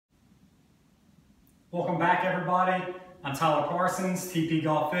Welcome back, everybody. I'm Tyler Parsons, TP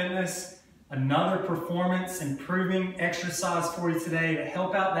Golf Fitness. Another performance improving exercise for you today to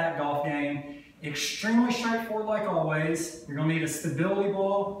help out that golf game. Extremely straightforward like always. You're gonna need a stability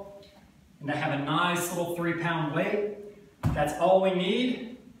ball and to have a nice little 3-pound weight. That's all we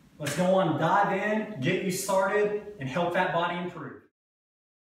need. Let's go on, dive in, get you started, and help that body improve.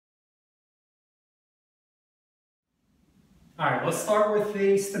 All right, let's start with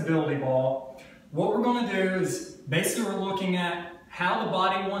the stability ball. What we're going to do is basically we're looking at how the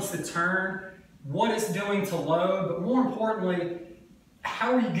body wants to turn, what it's doing to load, but more importantly,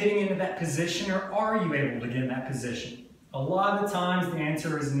 how are you getting into that position, or are you able to get in that position? A lot of the times the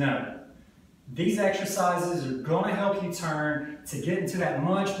answer is no. These exercises are going to help you turn to get into that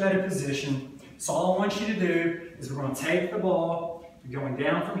much better position. So all I want you to do is we're going to take the ball, you're going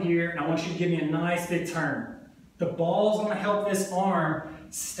down from here, and I want you to give me a nice big turn. The ball is going to help this arm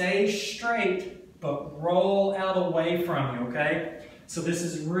stay straight but roll out away from you, okay? So this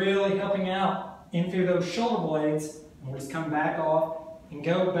is really helping out in through those shoulder blades. And we'll just come back off and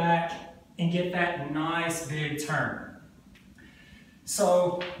go back and get that nice big turn.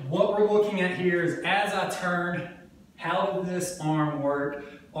 So what we're looking at here is as I turn, how did this arm work?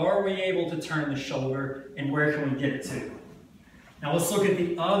 Are we able to turn the shoulder, and where can we get it to? Now let's look at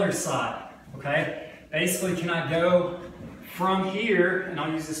the other side, okay? Basically, can I go from here, and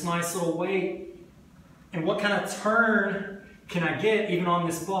I'll use this nice little weight, and what kind of turn can I get even on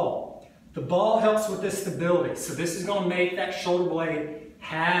this ball? The ball helps with this stability, so this is going to make that shoulder blade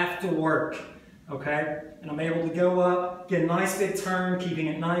have to work, okay? And I'm able to go up, get a nice big turn, keeping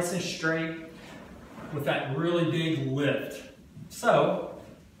it nice and straight with that really big lift. So,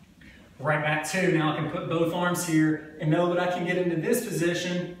 right back to, now I can put both arms here and know that I can get into this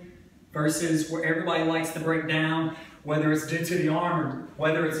position versus where everybody likes to break down, whether it's due to the arm or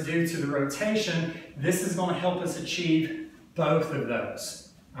whether it's due to the rotation. This is going to help us achieve both of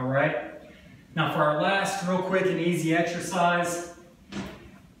those, all right? Now for our last real quick and easy exercise,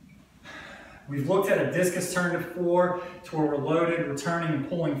 we've looked at a discus turn before to where we're loaded, we're turning and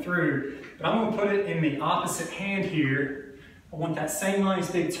pulling through, but I'm going to put it in the opposite hand here. I want that same nice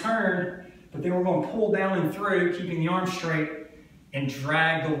big turn, but then we're going to pull down and through, keeping the arm straight, and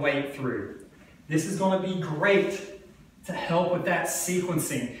drag the weight through. This is going to be great to help with that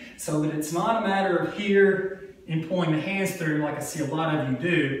sequencing so that it's not a matter of here and pulling the hands through like I see a lot of you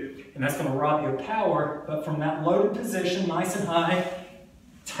do, and that's going to rob you of power, but from that loaded position, nice and high,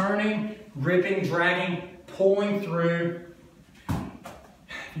 turning, ripping, dragging, pulling through.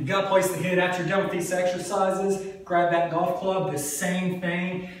 You've got a place to hit after you're done with these exercises. Grab that golf club, the same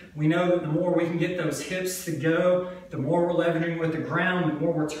thing. We know that the more we can get those hips to go, the more we're leveraging with the ground, the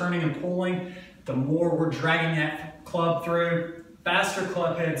more we're turning and pulling, the more we're dragging that club through. Faster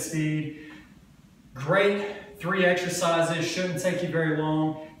club head speed. Great 3 exercises, shouldn't take you very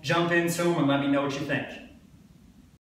long. Jump into them and let me know what you think.